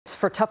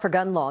For tougher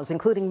gun laws,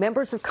 including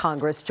members of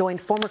Congress,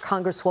 joined former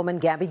Congresswoman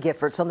Gabby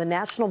Giffords on the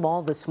National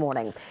Mall this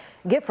morning.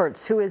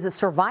 Giffords, who is a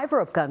survivor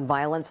of gun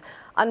violence,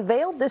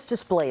 unveiled this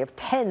display of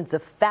tens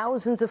of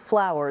thousands of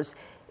flowers.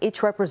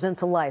 Each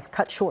represents a life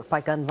cut short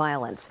by gun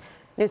violence.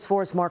 News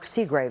 4's Mark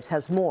Segraves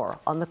has more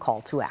on the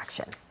call to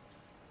action.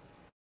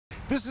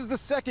 This is the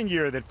second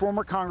year that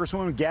former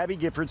Congresswoman Gabby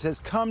Giffords has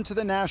come to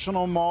the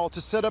National Mall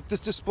to set up this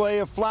display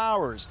of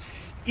flowers.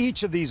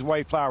 Each of these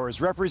white flowers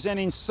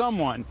representing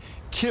someone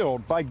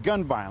killed by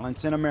gun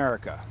violence in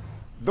America.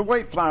 The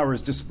white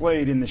flowers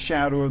displayed in the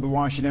shadow of the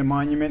Washington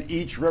Monument,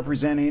 each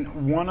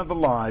representing one of the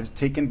lives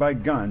taken by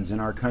guns in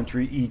our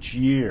country each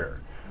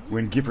year.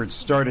 When Giffords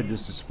started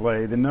this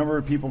display, the number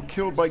of people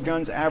killed by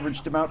guns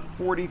averaged about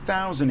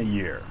 40,000 a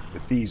year.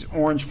 But these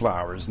orange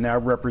flowers now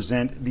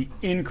represent the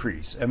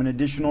increase of an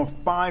additional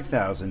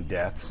 5,000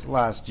 deaths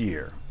last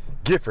year.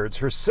 Giffords,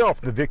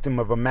 herself the victim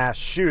of a mass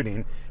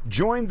shooting,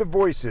 joined the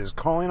voices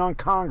calling on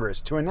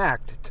Congress to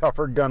enact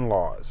tougher gun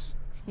laws.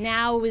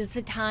 Now is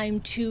the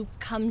time to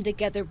come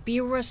together, be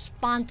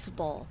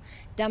responsible.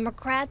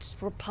 Democrats,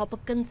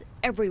 Republicans,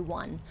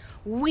 everyone.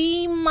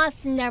 We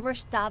must never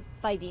stop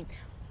fighting.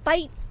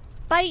 Fight,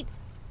 fight,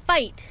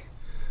 fight.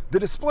 The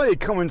display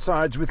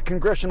coincides with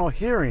congressional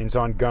hearings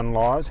on gun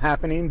laws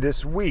happening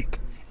this week,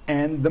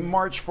 and the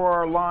March for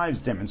Our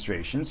Lives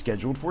demonstration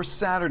scheduled for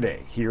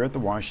Saturday here at the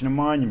Washington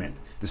Monument.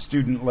 The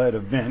student-led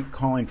event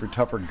calling for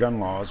tougher gun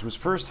laws was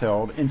first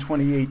held in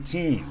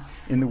 2018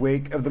 in the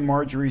wake of the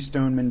Marjorie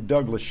Stoneman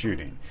Douglas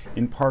shooting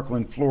in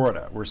Parkland,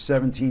 Florida, where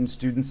 17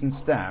 students and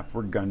staff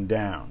were gunned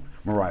down.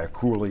 Mariah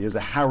Cooley is a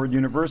Howard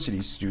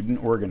University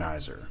student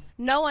organizer.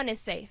 No one is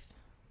safe.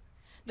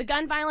 The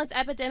gun violence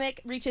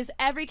epidemic reaches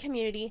every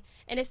community,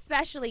 and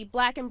especially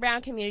Black and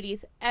brown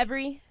communities,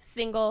 every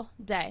single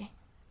day.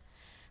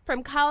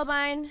 From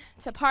Columbine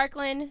to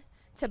Parkland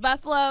to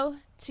Buffalo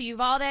to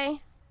Uvalde,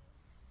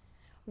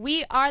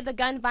 we are the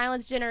gun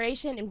violence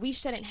generation, and we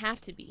shouldn't have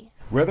to be.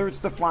 Whether it's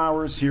the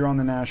flowers here on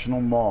the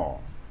National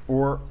Mall,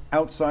 or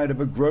outside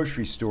of a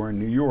grocery store in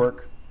New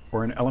York,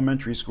 or an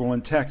elementary school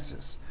in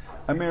Texas,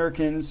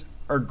 Americans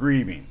are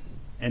grieving,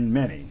 and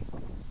many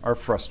are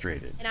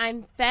frustrated. And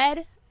I'm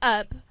fed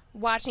up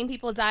watching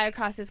people die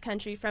across this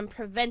country from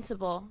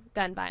preventable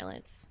gun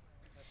violence.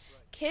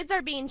 Kids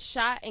are being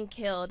shot and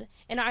killed,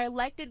 and our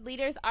elected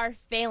leaders are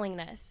failing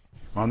us.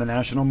 On the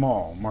National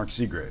Mall, Mark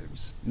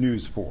Segraves,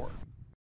 News 4.